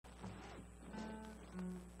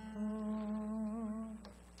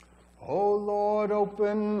Lord,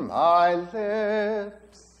 open my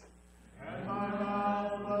lips, and my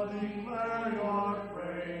mouth will declare your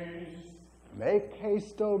praise. Make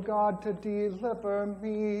haste, O God, to deliver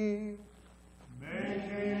me. Make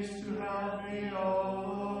haste to help me,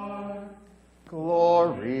 O Lord.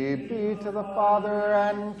 Glory be to the Father,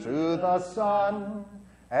 and to the Son,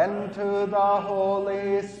 and to the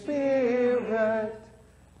Holy Spirit,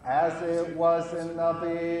 as it was in the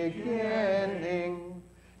beginning,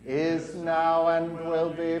 is now, and will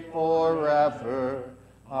be forever.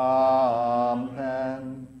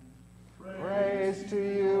 Amen. Praise to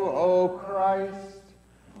you, O Christ.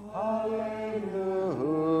 Hallelujah.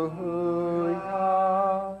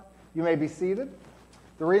 You may be seated.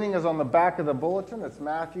 The reading is on the back of the bulletin. It's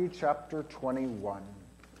Matthew chapter 21.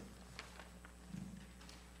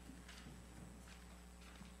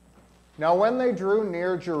 Now when they drew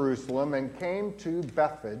near Jerusalem and came to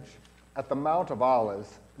Bethphage at the Mount of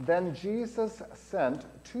Olives, then Jesus sent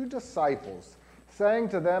 2 disciples, saying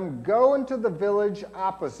to them, "Go into the village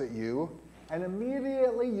opposite you, and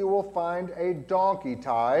immediately you will find a donkey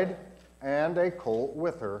tied and a colt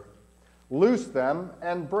with her. Loose them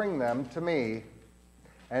and bring them to me.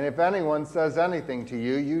 And if anyone says anything to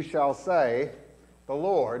you, you shall say, 'The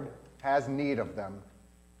Lord has need of them,'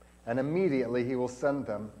 and immediately he will send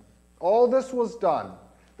them." All this was done,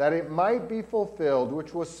 that it might be fulfilled,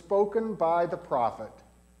 which was spoken by the prophet,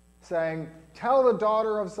 saying, "Tell the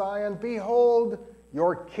daughter of Zion, behold,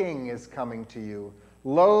 your king is coming to you,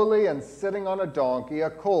 lowly and sitting on a donkey,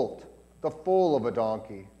 a colt, the foal of a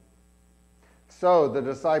donkey." So the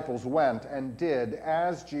disciples went and did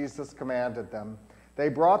as Jesus commanded them. They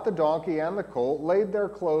brought the donkey and the colt, laid their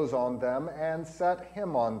clothes on them, and set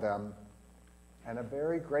him on them. And a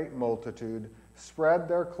very great multitude spread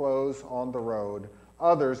their clothes on the road.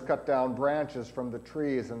 Others cut down branches from the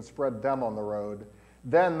trees and spread them on the road.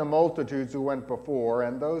 Then the multitudes who went before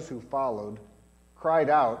and those who followed cried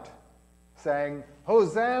out, saying,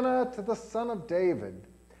 "Hosanna to the Son of David!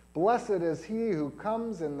 Blessed is he who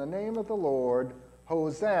comes in the name of the Lord!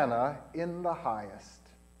 Hosanna in the highest!"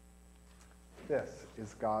 This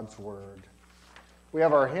is God's word. We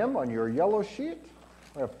have our hymn on your yellow sheet.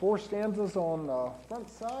 We have 4 stanzas on the front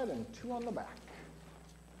side and 2 on the back.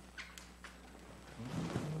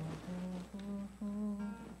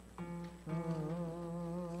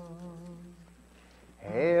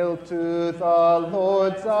 Hail to the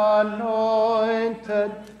Lord's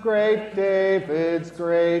anointed, great David's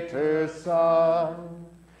greater Son.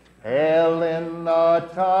 Hail in the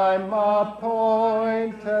time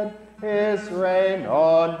appointed, his reign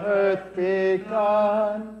on earth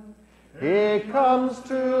begun. He comes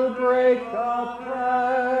to break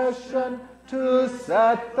oppression, to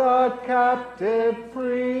set the captive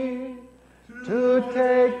free, to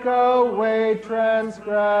take away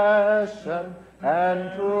transgression,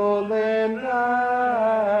 and rule in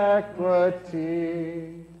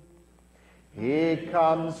equity. He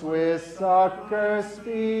comes with succor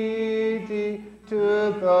speedy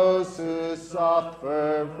to those who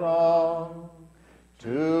suffer wrong,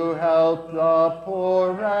 to help the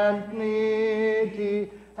poor and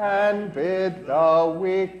needy, and bid the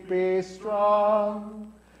weak be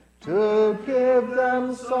strong, to give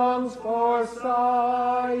them songs for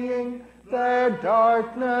sighing, their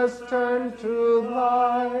darkness turned to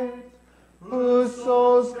light, whose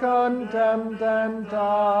souls condemned and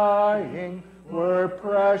dying were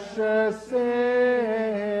precious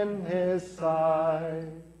in his sight.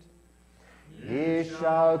 He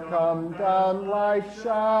shall come down like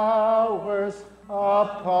showers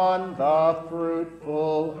upon the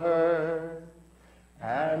fruitful earth,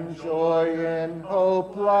 and joy and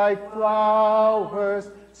hope like flowers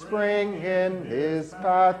spring in his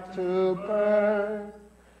path to birth.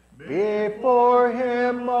 Before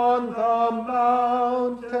him on the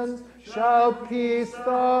mountains shall peace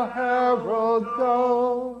the herald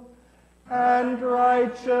go, and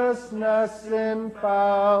righteousness in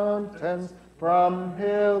fountains from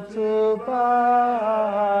hill to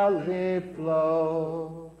valley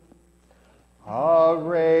flow.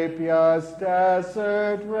 Arabia's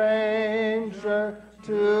desert ranger,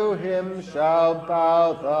 to him shall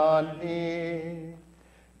bow the knee.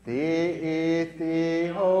 The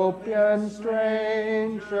Ethiopian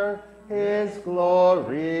stranger, his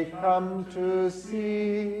glory come to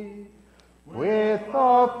see. With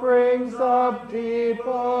offerings of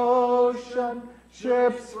devotion,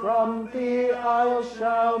 ships from the isle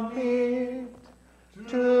shall meet,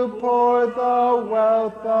 to pour the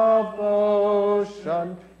wealth of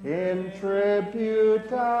ocean in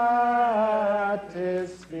tribute at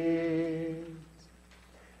his feet.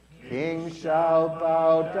 Kings shall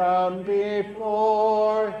bow down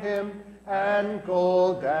before him, and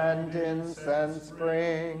gold and incense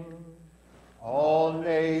bring. All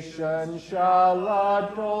nations shall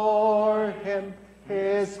adore him,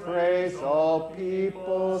 his praise all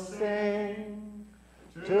people sing.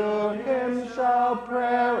 To him shall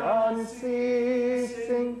prayer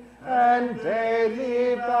unceasing and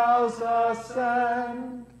daily vows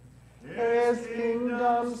ascend. His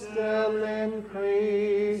kingdom still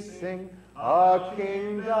increasing, a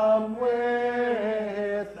kingdom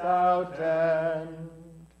without end.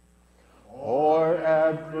 O'er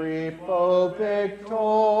every foe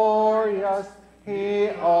victorious, he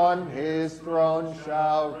on his throne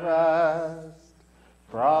shall rest.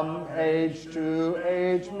 From age to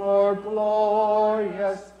age more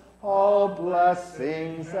glorious, all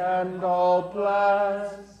blessings and all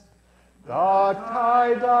blessed. The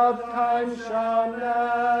tide of time shall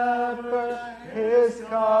never his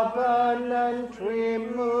covenant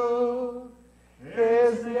remove.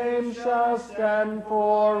 His name shall stand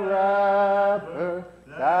forever,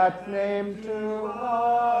 that name to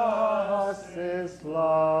us is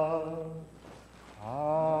love.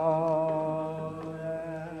 Amen.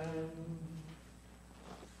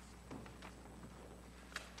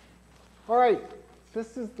 All right,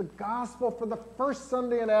 this is the gospel for the first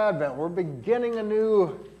Sunday in Advent. We're beginning a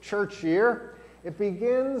new church year. It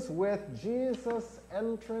begins with Jesus'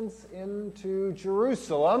 entrance into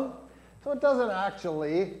Jerusalem. So it doesn't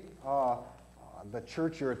actually, the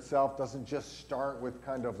church year itself doesn't just start with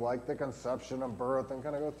kind of like the conception and birth and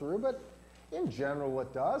kind of go through, but in general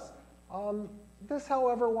it does. This,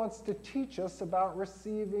 however, wants to teach us about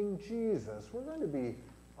receiving Jesus. We're going to be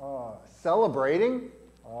celebrating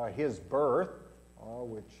his birth,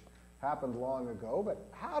 which happened long ago, but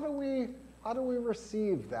how do we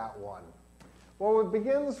receive that one? Well, it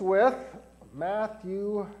begins with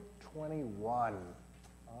Matthew 21.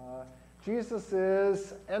 Jesus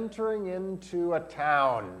is entering into a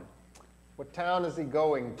town. What town is he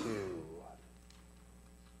going to?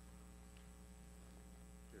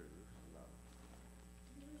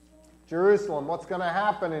 Jerusalem. What's going to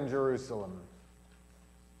happen in Jerusalem?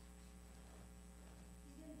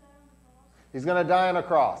 He's going to die on a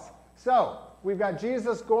cross. So, we've got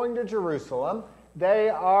Jesus going to Jerusalem. They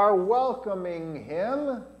are welcoming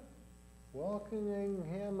him. Welcoming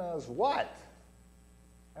him as what?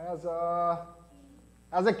 As a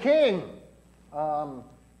king.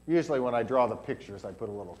 Usually when I draw the pictures, I put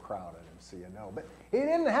a little crown in him so you know. But he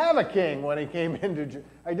didn't have a king when he came into.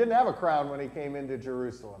 He didn't have a crown when he came into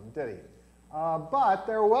Jerusalem, did he? But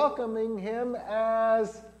they're welcoming him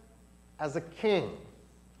as a king.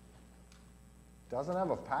 Doesn't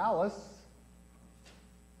have a palace.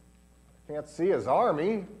 Can't see his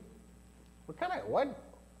army.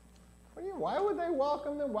 Why would they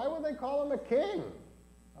welcome him? Why would they call him a king?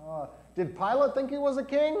 Did Pilate think he was a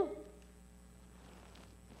king?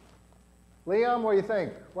 Liam, what do you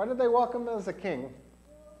think? Why did they welcome him as a king?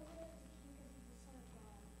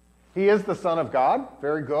 He is the Son of God.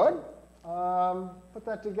 Very good. Put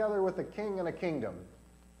that together with a king and a kingdom.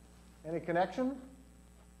 Any connection?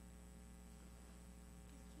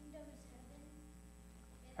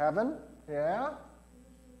 Heaven? Yeah.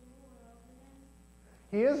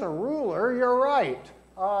 He is a ruler. You're right.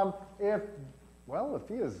 If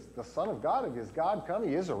he is the Son of God, if he is God come,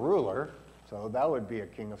 he is a ruler. So that would be a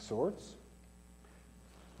king of sorts.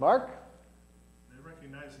 Mark? They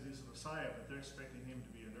recognize that he's the Messiah, but they're expecting him to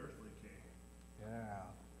be an earthly king.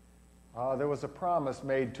 Yeah. There was a promise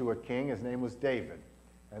made to a king. His name was David.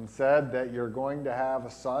 And said that you're going to have a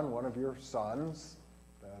son, one of your sons,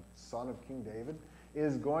 the son of King David,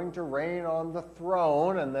 is going to reign on the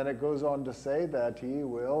throne. And then it goes on to say that he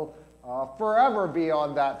will forever be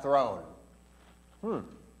on that throne.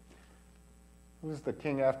 Who's the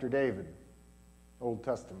king after David? Old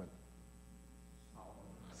Testament.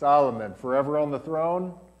 Solomon. Forever on the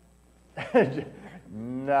throne?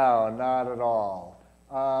 No, not at all.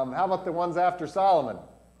 How about the ones after Solomon?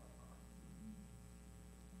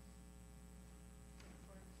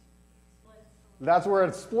 That's where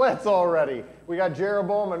it splits already. We got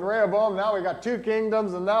Jeroboam and Rehoboam. Now we got two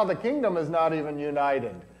kingdoms, and now the kingdom is not even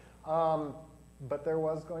united. But there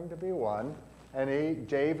was going to be one, and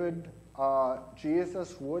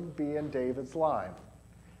Jesus would be in David's line.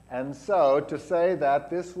 And so to say that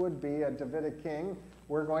this would be a Davidic king,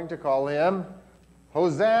 we're going to call him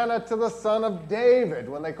Hosanna to the Son of David.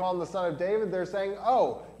 When they call him the Son of David, they're saying,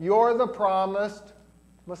 oh, you're the promised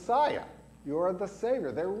Messiah. You're the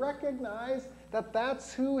Savior. They recognize that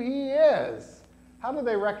that's who he is. How do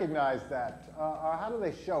they recognize that? How do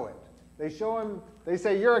they show it? They show him, they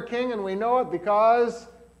say, you're a king, and we know it because,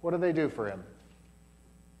 what do they do for him?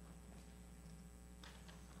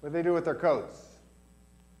 What did they do with their coats?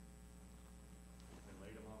 They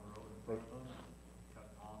laid them on the road in front of them, cut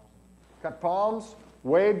palms. Cut palms,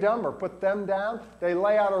 waved them or put them down. They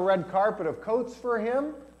lay out a red carpet of coats for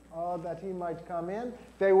him that he might come in.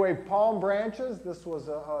 They waved palm branches. This was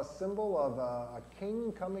a symbol of a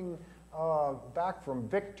king coming back from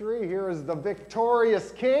victory. Here is the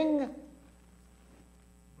victorious king. But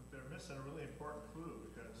they're missing a really important clue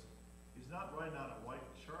because he's not riding on a white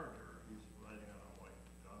charger. He's riding on a white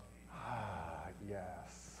donkey. Ah,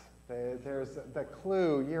 yes. There's the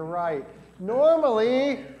clue. You're right.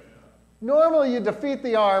 Normally you defeat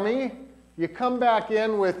the army. You come back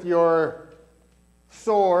in with your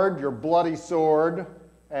sword, your bloody sword,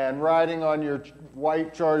 and riding on your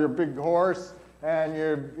white charger, big horse, and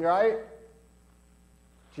you're right.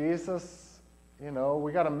 Jesus,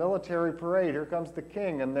 we got a military parade. Here comes the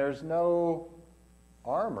king, and there's no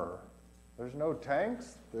armor. There's no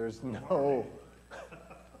tanks. There's no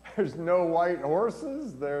white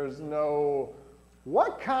horses. There's no.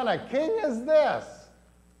 What kind of king is this?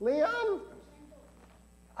 Leon?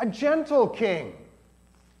 A gentle king.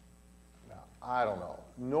 Now, I don't know.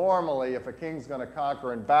 Normally, if a king's going to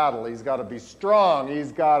conquer in battle, he's got to be strong.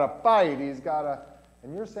 He's got to fight.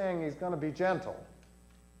 And you're saying he's going to be gentle.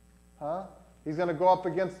 Huh? He's going to go up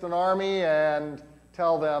against an army and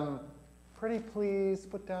tell them, pretty please,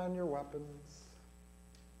 put down your weapons.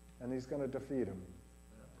 And he's going to defeat them.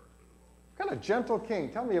 What kind of gentle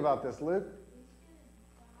king? Tell me about this, Luke.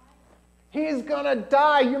 He's going to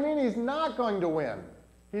die. You mean he's not going to win?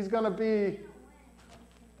 He's going to be...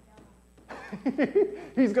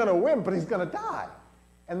 He's going to win, but he's going to die.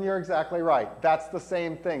 And you're exactly right. That's the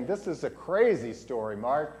same thing. This is a crazy story,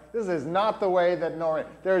 Mark. This is not the way that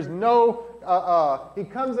there's no... he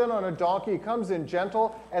comes in on a donkey, he comes in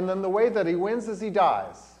gentle, and then the way that he wins is he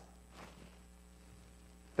dies.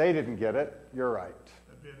 They didn't get it. You're right.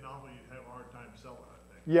 That'd be a novel you'd have a hard time selling,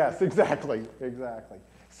 I think. Yes, exactly.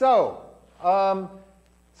 So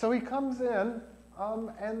he comes in,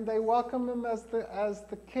 and they welcome him as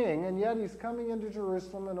the king, and yet he's coming into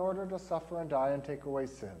Jerusalem in order to suffer and die and take away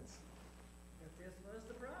sins. But this was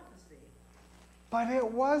the prophecy. But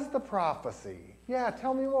it was the prophecy. Yeah,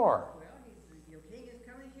 tell me more. Well, your king is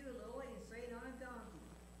coming to you lowly and sitting on a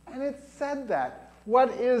donkey. And it said that.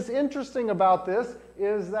 What is interesting about this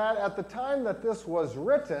is that at the time that this was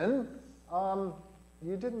written,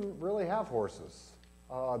 you didn't really have horses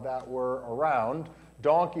that were around.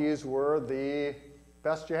 Donkeys were the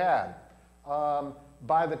best you had.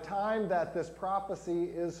 By the time that this prophecy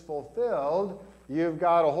is fulfilled, you've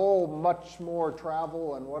got a whole much more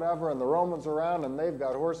travel and whatever, and the Romans around, and they've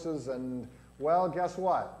got horses, and, well, guess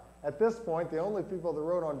what? At this point, the only people that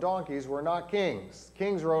rode on donkeys were not kings.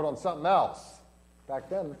 Kings rode on something else back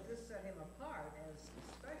then. But this set him apart as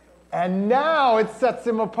special. And now it sets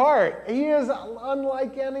him apart. He is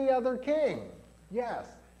unlike any other king. Yes,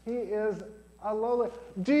 he is a lowly.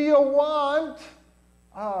 Do you want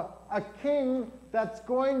a king that's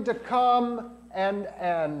going to come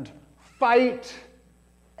and fight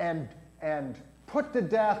and put to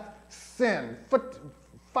death sin,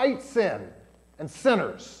 fight sin and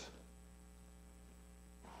sinners?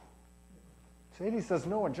 Sadie says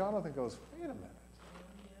no, and Jonathan goes, wait a minute.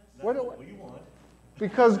 What do you want?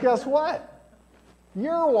 Because guess what?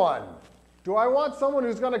 You're one. Do I want someone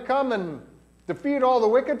who's going to come and defeat all the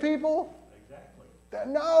wicked people? Exactly.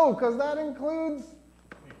 No, because that includes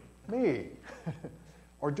me.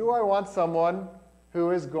 Or do I want someone who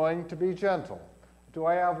is going to be gentle? Do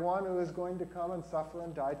I have one who is going to come and suffer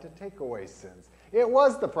and die to take away sins? It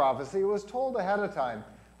was the prophecy. It was told ahead of time.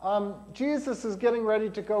 Jesus is getting ready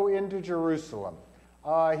to go into Jerusalem.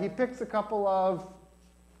 He picks a couple of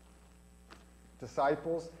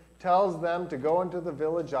disciples, tells them to go into the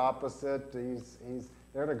village opposite. He's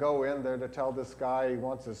there to go in, there to tell this guy he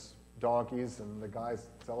wants his donkeys, and the guy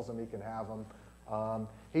tells him he can have them.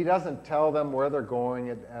 He doesn't tell them where they're going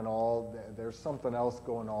and all. There's something else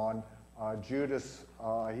going on. Judas,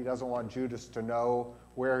 he doesn't want Judas to know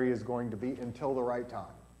where he is going to be until the right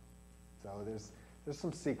time. So there's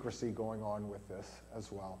some secrecy going on with this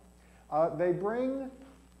as well. They bring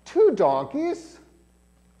 2 donkeys.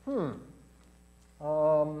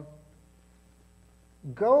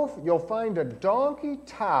 You'll find a donkey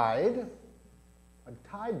tied, a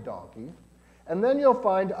tied donkey, and then you'll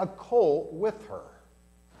find a colt with her.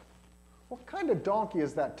 What kind of donkey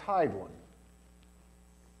is that tied one?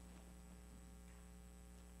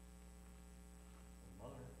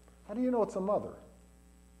 Mother. How do you know it's a mother?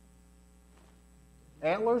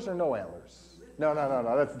 Antlers or no antlers? No,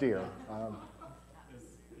 that's deer. It's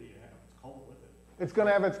cold with it. It's going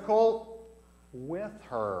to have its colt with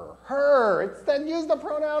her. Her. It's that use the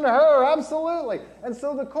pronoun her, absolutely. And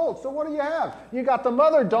so the colt. So what do you have? You got the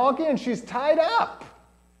mother donkey and she's tied up.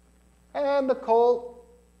 And the colt,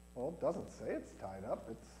 well, it doesn't say it's tied up.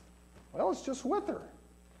 It's just with her.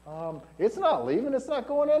 It's not leaving. It's not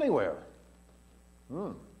going anywhere.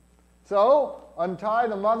 So untie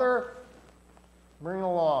the mother, bring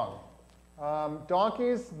along.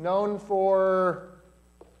 Donkeys known for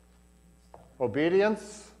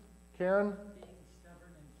obedience, Karen?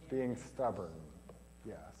 Being stubborn,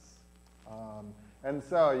 yes. And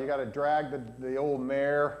so you got to drag the old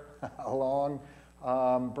mare along,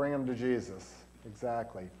 bring him to Jesus.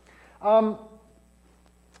 Exactly. And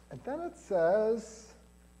then it says,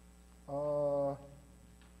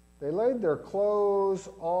 they laid their clothes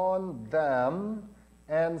on them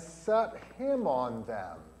and set him on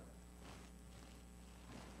them.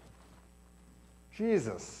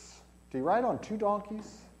 Jesus, did he ride on 2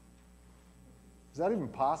 donkeys? Is that even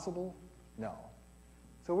possible? No.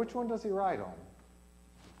 So which one does he ride on?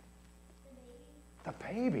 The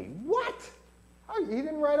baby. What? Oh, he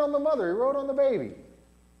didn't ride on the mother. He rode on the baby.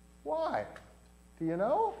 Why? Do you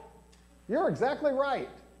know? You're exactly right.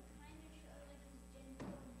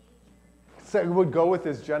 So it would go with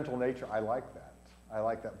his gentle nature. I like that. I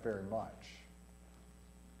like that very much.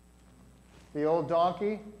 The old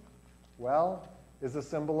donkey, well, is a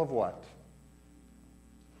symbol of what?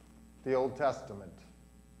 The Old Testament.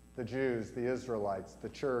 The Jews, the Israelites, the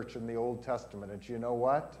church in the Old Testament. And you know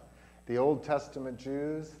what? The Old Testament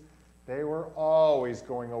Jews, they were always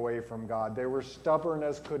going away from God. They were stubborn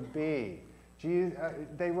as could be.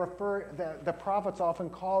 The prophets often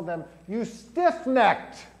call them, you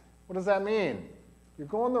stiff-necked. What does that mean? You're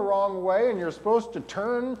going the wrong way and you're supposed to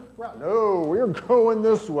turn around. No, we're going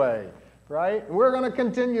this way, right? And we're going to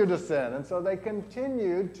continue to sin. And so they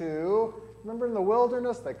continued to, remember in the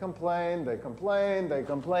wilderness, they complained.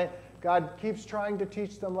 God keeps trying to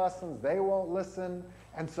teach them lessons. They won't listen.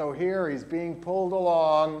 And so here he's being pulled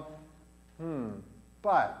along.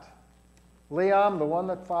 But Liam, the one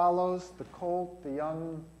that follows, the colt, the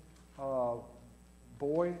young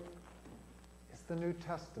boy, is the New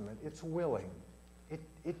Testament. It's willing.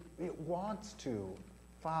 It wants to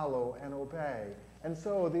follow and obey. And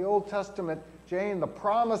so the Old Testament, Jane, the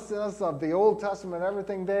promises of the Old Testament,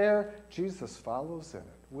 everything there, Jesus follows in it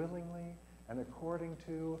willingly and according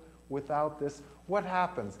to, without this. What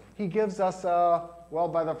happens? He gives us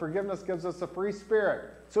by the forgiveness, gives us a free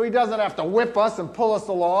spirit. So he doesn't have to whip us and pull us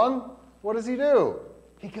along. What does he do?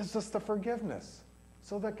 He gives us the forgiveness.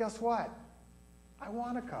 So that guess what? I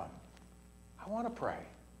want to come. I want to pray.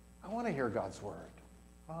 I want to hear God's word.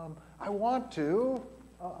 I want to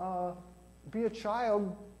be a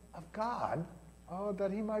child of God, that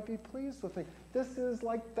he might be pleased with me. This is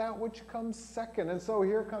like that which comes second. And so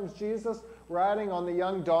here comes Jesus riding on the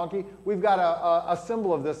young donkey. We've got a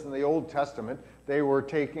symbol of this in the Old Testament. They were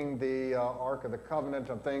taking the Ark of the Covenant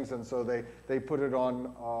and things, and so they put it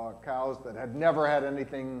on cows that had never had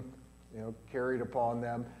anything carried upon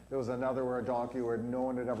them. There was another where a donkey where no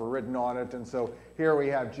one had ever ridden on it. And so here we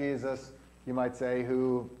have Jesus, you might say,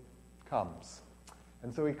 who comes.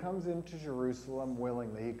 And so he comes into Jerusalem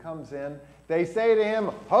willingly. He comes in. They say to him,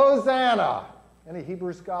 Hosanna! Any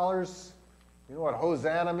Hebrew scholars, you know what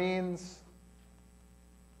Hosanna means?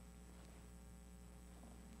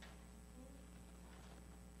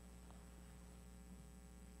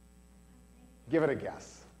 Give it a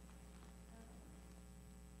guess.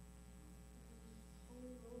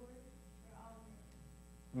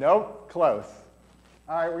 Nope, close.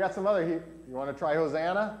 All right, we got some other. You want to try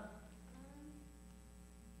Hosanna?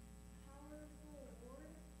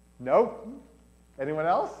 Nope. Anyone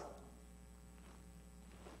else?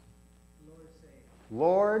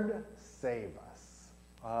 Lord, save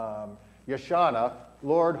us. Yeshana,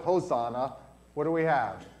 Lord, Hosanna. What do we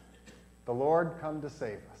have? The Lord come to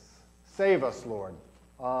save us. Save us, Lord.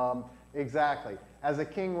 Exactly. As a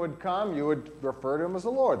king would come, you would refer to him as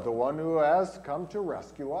the Lord, the one who has come to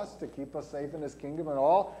rescue us, to keep us safe in his kingdom and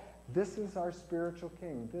all. This is our spiritual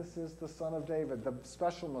king. This is the Son of David, the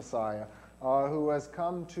special Messiah, who has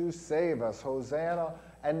come to save us. Hosanna,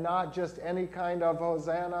 and not just any kind of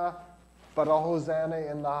Hosanna, but a Hosanna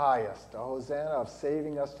in the highest. A Hosanna of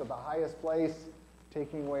saving us to the highest place,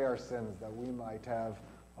 taking away our sins, that we might have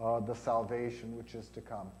the salvation which is to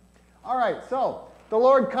come. All right, so the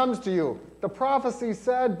Lord comes to you. The prophecy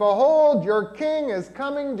said, behold, your king is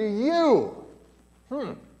coming to you.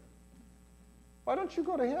 Why don't you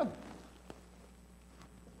go to him?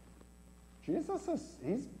 Jesus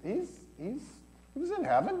is, he was in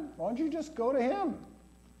heaven. Why don't you just go to him?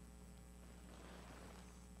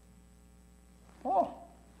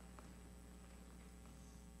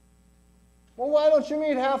 don't you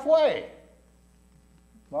meet halfway?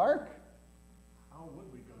 Mark? How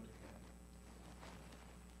would we go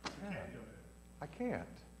to heaven? We can't go to heaven. I can't.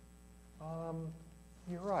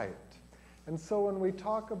 You're right. And so when we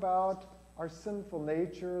talk about our sinful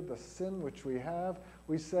nature, the sin which we have,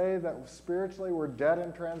 we say that spiritually we're dead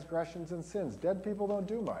in transgressions and sins. Dead people don't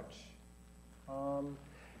do much.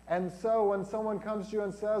 And so when someone comes to you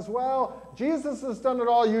and says, well, Jesus has done it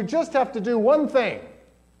all, you just have to do one thing.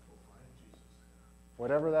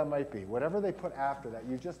 Whatever that might be, whatever they put after that,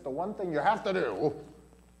 the one thing you have to do,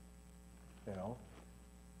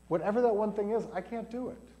 whatever that one thing is, I can't do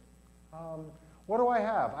it. What do I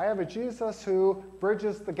have? I have a Jesus who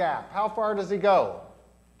bridges the gap. How far does he go?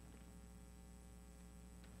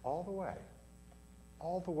 All the way.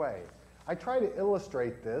 All the way. I try to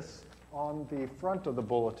illustrate this on the front of the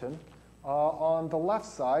bulletin. On the left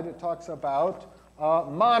side, it talks about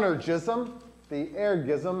monergism. The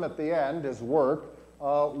ergism at the end is work.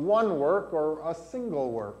 One work or a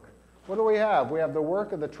single work. What do we have? We have the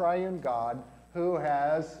work of the triune God who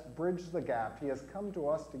has bridged the gap. He has come to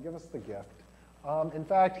us to give us the gift. In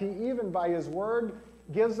fact, he even by his word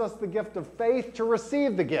gives us the gift of faith to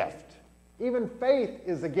receive the gift. Even faith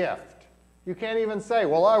is a gift. You can't even say,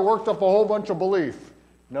 well, I worked up a whole bunch of belief.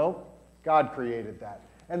 No, God created that.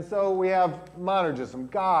 And so we have monergism.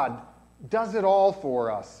 God does it all for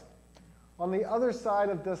us. On the other side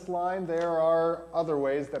of this line, there are other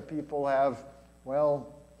ways that people have,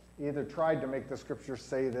 either tried to make the scriptures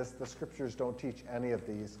say this. The scriptures don't teach any of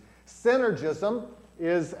these. Synergism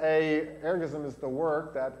ergism is the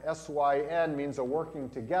work, that S-Y-N means a working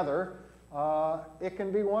together. It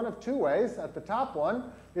can be one of two ways. At the top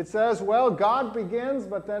one, it says, God begins,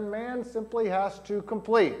 but then man simply has to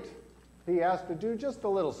complete. He has to do just a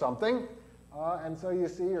little something. And so you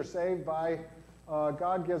see, you're saved by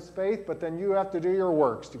God gives faith, but then you have to do your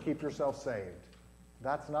works to keep yourself saved.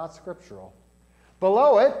 That's not scriptural.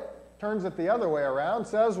 Below it, turns it the other way around,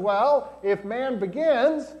 says, if man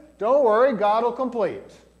begins, don't worry, God will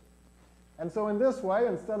complete. And so in this way,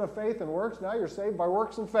 instead of faith and works, now you're saved by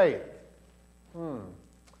works and faith.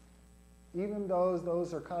 Even though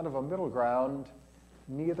those are kind of a middle ground,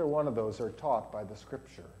 neither one of those are taught by the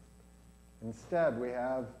scripture. Instead, we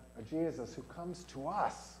have a Jesus who comes to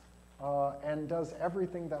us and does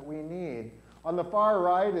everything that we need. On the far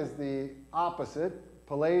right is the opposite,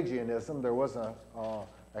 Pelagianism. There was a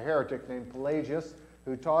heretic named Pelagius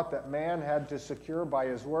who taught that man had to secure by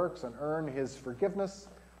his works and earn his forgiveness.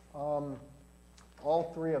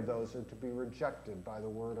 All three of those are to be rejected by the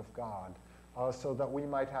Word of God so that we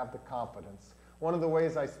might have the confidence. One of the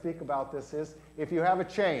ways I speak about this is if you have a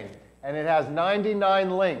chain and it has 99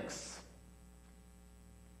 links,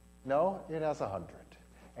 no, it has 100.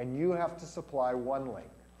 And you have to supply one link.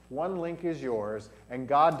 One link is yours, and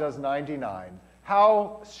God does 99.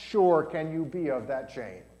 How sure can you be of that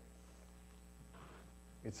chain?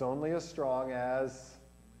 It's only as strong as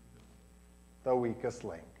the weakest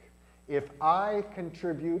link. If I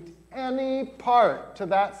contribute any part to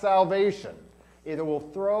that salvation, it will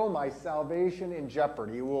throw my salvation in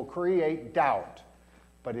jeopardy. It will create doubt.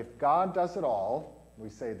 But if God does it all, we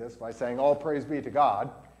say this by saying, all praise be to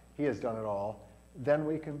God, he has done it all, then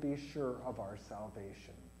we can be sure of our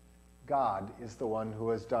salvation. God is the one who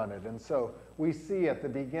has done it. And so we see at the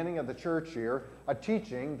beginning of the church year a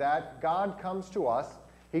teaching that God comes to us.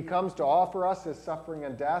 He comes to offer us his suffering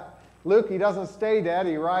and death. Luke, he doesn't stay dead.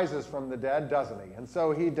 He rises from the dead, doesn't he? And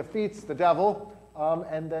so he defeats the devil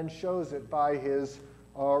and then shows it by his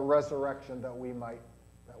resurrection that we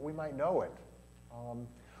might know it.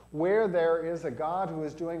 Where there is a God who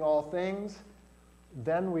is doing all things,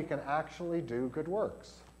 then we can actually do good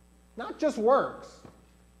works. Not just works.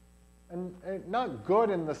 And not good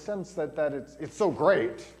in the sense that it's so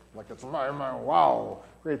great, like it's my wow,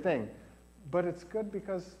 great thing. But it's good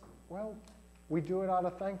because, we do it out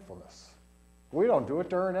of thankfulness. We don't do it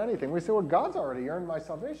to earn anything. We say, God's already earned my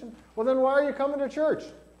salvation. Well, then why are you coming to church?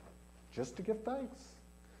 Just to give thanks.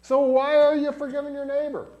 So why are you forgiving your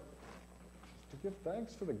neighbor? Just to give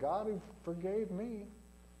thanks for the God who forgave me.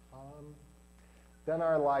 Then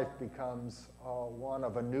our life becomes one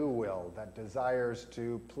of a new will that desires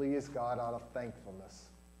to please God out of thankfulness.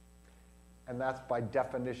 And that's by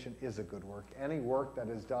definition is a good work. Any work that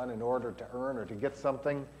is done in order to earn or to get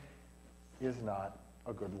something is not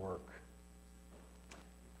a good work.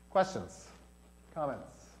 Questions?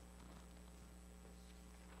 Comments?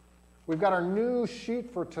 We've got our new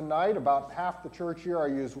sheet for tonight. About half the church year I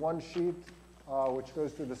use one sheet, which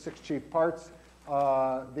goes through the 6 chief parts.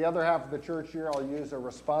 The other half of the church year I'll use a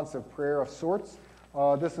responsive prayer of sorts.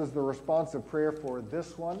 This is the responsive prayer for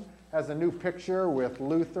this one. Has a new picture with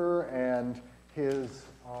Luther and his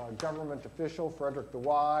government official, Frederick the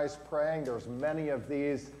Wise, praying. There's many of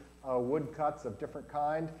these woodcuts of different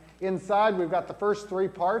kind. Inside, we've got the first three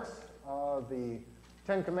parts of the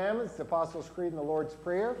Ten Commandments, the Apostles' Creed, and the Lord's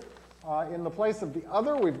Prayer. In the place of the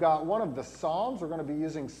other, we've got one of the Psalms. We're going to be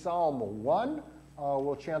using Psalm 1.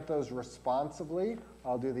 We'll chant those responsively.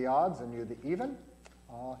 I'll do the odds and you the even.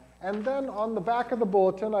 And then on the back of the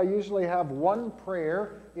bulletin, I usually have one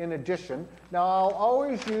prayer in addition. Now, I'll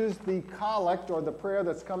always use the collect, or the prayer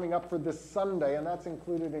that's coming up for this Sunday, and that's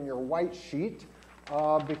included in your white sheet,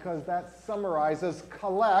 because that summarizes,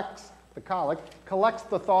 collects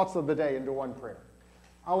the thoughts of the day into one prayer.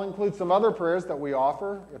 I'll include some other prayers that we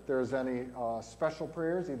offer, if there's any special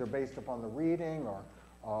prayers, either based upon the reading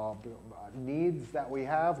or needs that we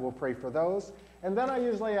have. We'll pray for those. And then I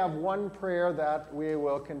usually have one prayer that we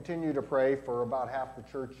will continue to pray for about half the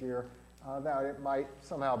church year, that it might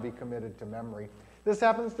somehow be committed to memory. This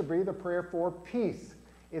happens to be the prayer for peace.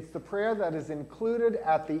 It's the prayer that is included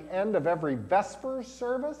at the end of every Vespers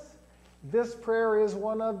service. This prayer is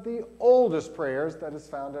one of the oldest prayers that is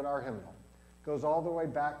found in our hymnal. It goes all the way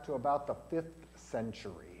back to about the 5th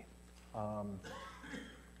century. I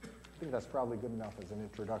think that's probably good enough as an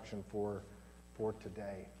introduction for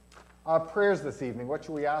today. Prayers this evening. What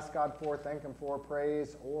should we ask God for, thank Him for,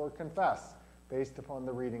 praise, or confess, based upon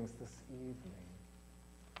the readings this evening?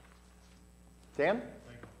 Dan?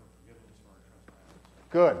 Thank Him for forgiveness for our trespasses.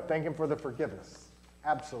 Good. Thank Him for the forgiveness.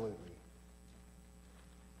 Absolutely.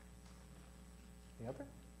 Any other?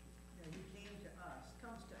 Yeah, He came to us,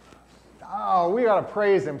 comes to us. Oh, we got to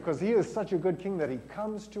praise Him because He is such a good King that He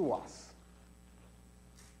comes to us.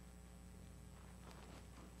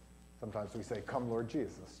 Sometimes we say, "Come, Lord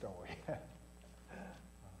Jesus," don't we?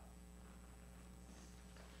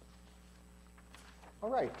 All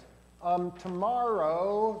right.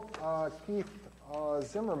 Tomorrow, Keith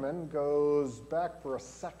Zimmerman goes back for a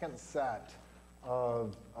second set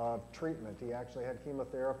of treatment. He actually had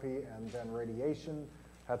chemotherapy and then radiation.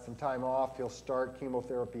 Had some time off. He'll start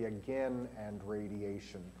chemotherapy again and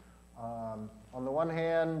radiation. On the one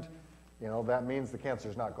hand, that means the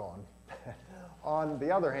cancer's not gone. On the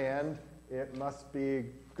other hand, it must be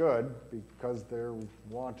good because they're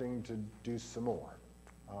wanting to do some more.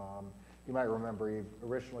 You might remember he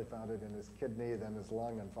originally found it in his kidney, then his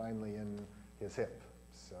lung, and finally in his hip.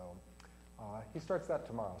 So he starts that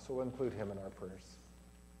tomorrow, so we'll include him in our prayers.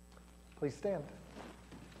 Please stand.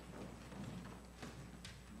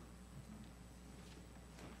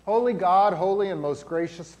 Holy God, holy and most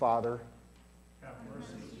gracious Father, Have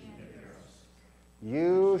mercy and hear us.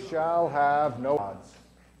 you shall have no gods.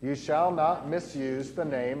 You shall not misuse the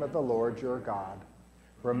name of the Lord your God.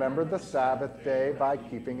 Remember the Sabbath day by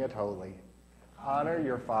keeping it holy. Honor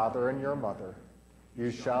your father and your mother. You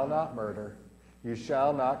shall not murder. You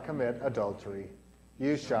shall not commit adultery.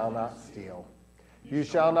 You shall not steal. You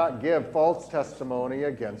shall not give false testimony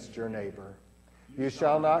against your neighbor. You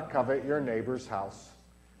shall not covet your neighbor's house.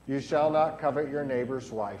 You shall not covet your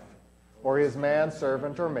neighbor's wife, or his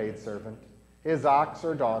manservant or maidservant, his ox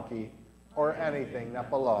or donkey, or anything that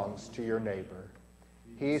belongs to your neighbor.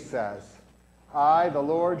 He says, I, the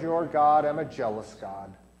Lord your God, am a jealous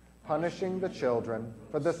God, punishing the children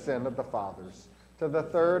for the sin of the fathers, to the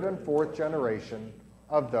third and fourth generation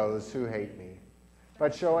of those who hate me,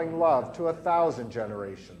 but showing love to 1,000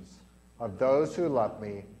 generations of those who love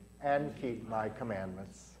me and keep my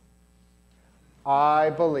commandments. I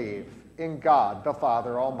believe in God the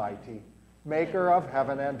Father Almighty, maker of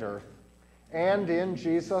heaven and earth, and in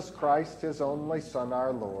Jesus Christ, his only Son,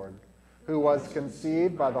 our Lord, who was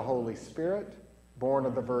conceived by the Holy Spirit, born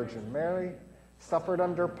of the Virgin Mary, suffered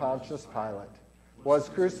under Pontius Pilate, was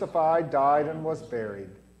crucified, died, and was buried.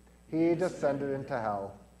 He descended into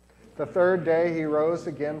hell. The third day he rose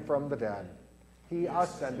again from the dead. He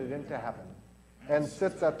ascended into heaven and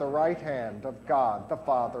sits at the right hand of God the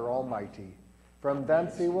Father Almighty. From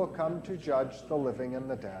thence he will come to judge the living and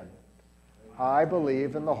the dead. I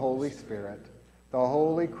believe in the Holy Spirit, the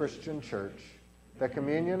holy Christian church, the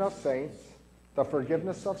communion of saints, the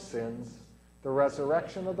forgiveness of sins, the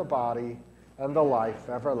resurrection of the body, and the life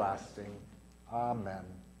everlasting. Amen.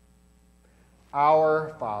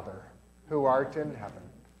 Our Father, who art in heaven,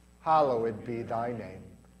 hallowed be thy name.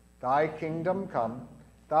 Thy kingdom come,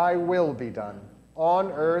 thy will be done,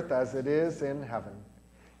 on earth as it is in heaven.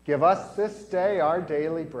 Give us this day our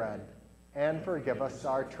daily bread, and forgive us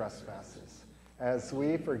our trespasses, as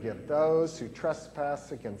we forgive those who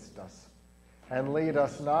trespass against us. And lead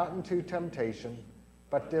us not into temptation,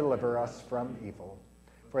 but deliver us from evil.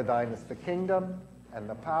 For thine is the kingdom, and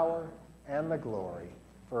the power, and the glory,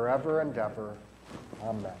 forever and ever.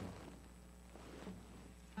 Amen.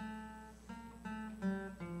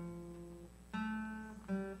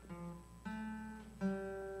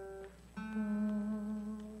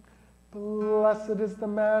 Blessed is the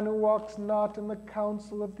man who walks not in the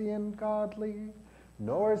counsel of the ungodly,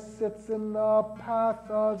 nor sits in the path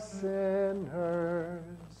of sinners,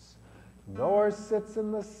 nor sits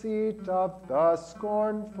in the seat of the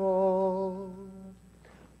scornful.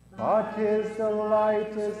 But his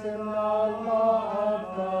delight is in the law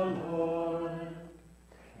of the Lord,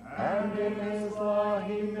 and in his law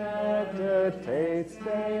he meditates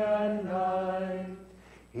day and night.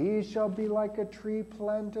 He shall be like a tree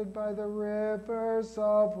planted by the rivers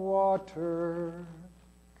of water,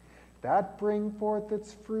 that bring forth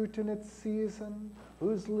its fruit in its season,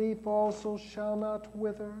 whose leaf also shall not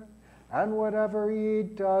wither, and whatever he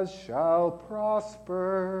does shall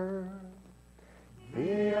prosper.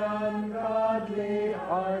 The ungodly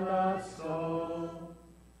are not so,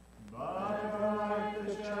 but are like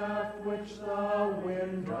the chaff which the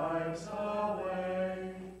wind drives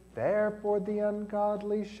away. Therefore the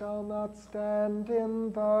ungodly shall not stand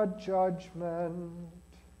in the judgment,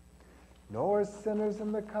 nor sinners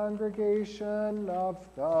in the congregation of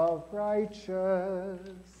the righteous.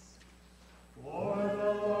 For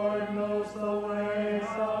the Lord knows the ways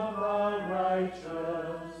of the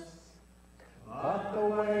righteous, but the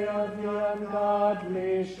way of the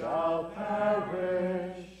ungodly shall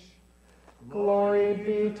perish. Glory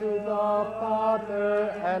be to the Father,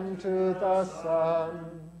 and to the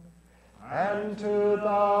Son, and to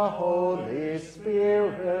the Holy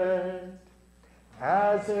Spirit,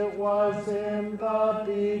 as it was in the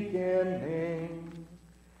beginning,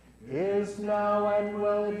 is now, and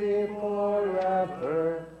will be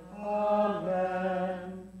forever.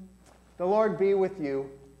 Amen. The Lord be with you.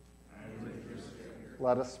 And with your spirit.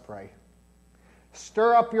 Let us pray.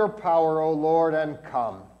 Stir up your power, O Lord, and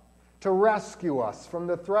come to rescue us from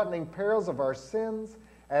the threatening perils of our sins,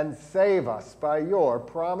 and save us by your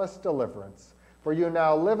promised deliverance. For you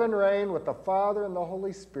now live and reign with the Father and the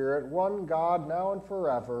Holy Spirit, one God, now and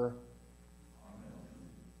forever. Amen.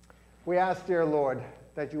 We ask, dear Lord,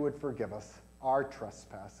 that you would forgive us our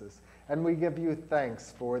trespasses, and we give you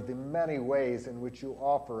thanks for the many ways in which you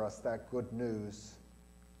offer us that good news.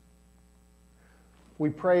 We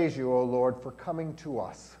praise you, O Lord, for coming to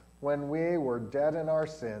us when we were dead in our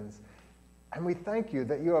sins, and we thank you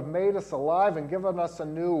that you have made us alive and given us a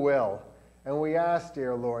new will. And we ask,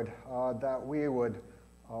 dear Lord, that we would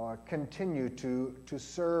continue to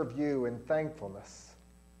serve you in thankfulness.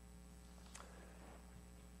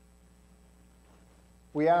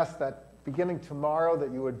 We ask that beginning tomorrow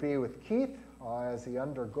that you would be with Keith as he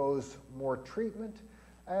undergoes more treatment.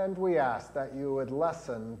 And we ask that you would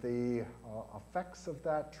lessen the effects of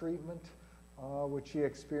that treatment, which he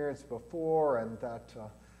experienced before, and that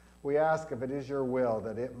we ask, if it is your will,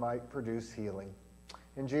 that it might produce healing.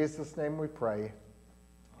 In Jesus' name we pray.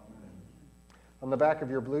 Amen. On the back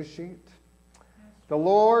of your blue sheet, the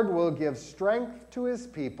Lord will give strength to his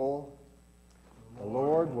people. The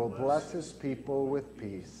Lord will bless his people with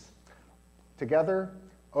peace. Together,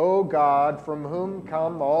 O God, from whom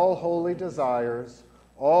come all holy desires,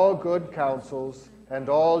 all good counsels, and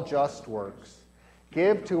all just works,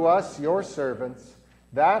 give to us, your servants,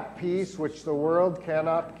 that peace which the world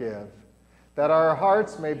cannot give, that our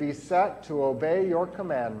hearts may be set to obey your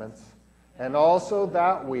commandments, and also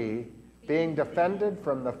that we, being defended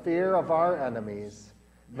from the fear of our enemies,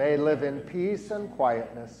 may live in peace and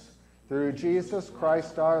quietness through Jesus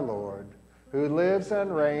Christ our Lord, who lives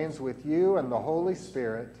and reigns with you and the Holy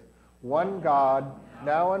Spirit, one God,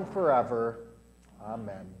 now and forever.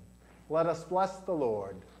 Amen. Let us bless the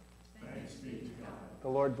Lord. Thanks be to God. The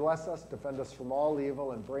Lord bless us, defend us from all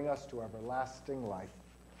evil, and bring us to everlasting life.